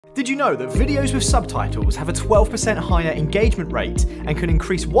Did you know that videos with subtitles have a 12% higher engagement rate and can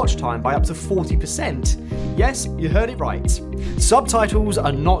increase watch time by up to 40%? Yes, you heard it right. Subtitles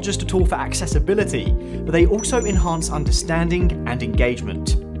are not just a tool for accessibility, but they also enhance understanding and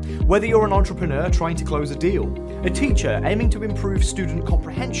engagement. Whether you're an entrepreneur trying to close a deal, a teacher aiming to improve student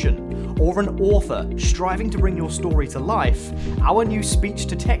comprehension, or an author striving to bring your story to life, our new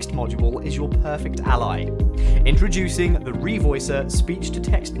speech-to-text module is your perfect ally. Introducing the Revoicer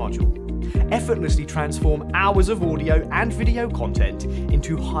speech-to-text module. Effortlessly transform hours of audio and video content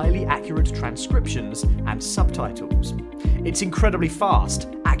into highly accurate transcriptions and subtitles. It's incredibly fast,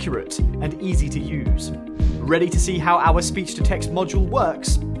 accurate, and easy to use. Ready to see how our speech-to-text module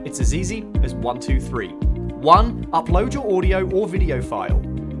works? It's as easy as 1, 2, 3. 1. Upload your audio or video file.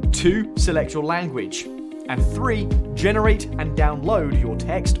 2. Select your language. And 3. Generate and download your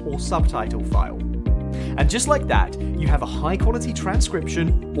text or subtitle file. And just like that, you have a high-quality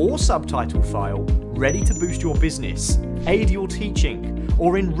transcription or subtitle file ready to boost your business, aid your teaching,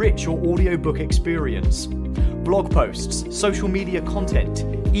 or enrich your audiobook experience. Blog posts, social media content,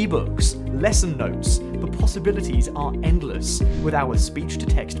 ebooks, lesson notes, the possibilities are endless with our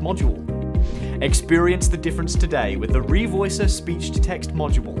speech-to-text module. Experience the difference today with the Revoicer speech-to-text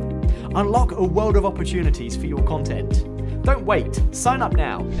module. Unlock a world of opportunities for your content. Don't wait, sign up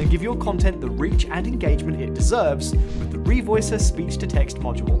now and give your content the reach and engagement it deserves with the Revoicer speech-to-text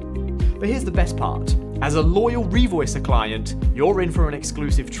module. But here's the best part. As a loyal Revoicer client, you're in for an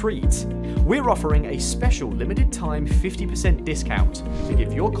exclusive treat. We're offering a special limited time 50% discount to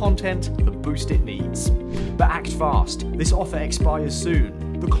give your content the boost it needs. But act fast, this offer expires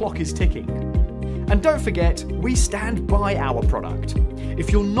soon, the clock is ticking. And don't forget, we stand by our product.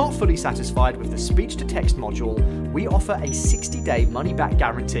 If you're not fully satisfied with the speech-to-text module, we offer a 60-day money-back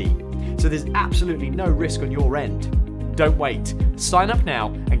guarantee, so there's absolutely no risk on your end. Don't wait, sign up now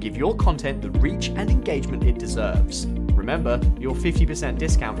and give your content the reach and engagement it deserves. Remember, your 50%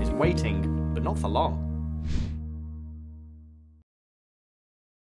 discount is waiting, but not for long.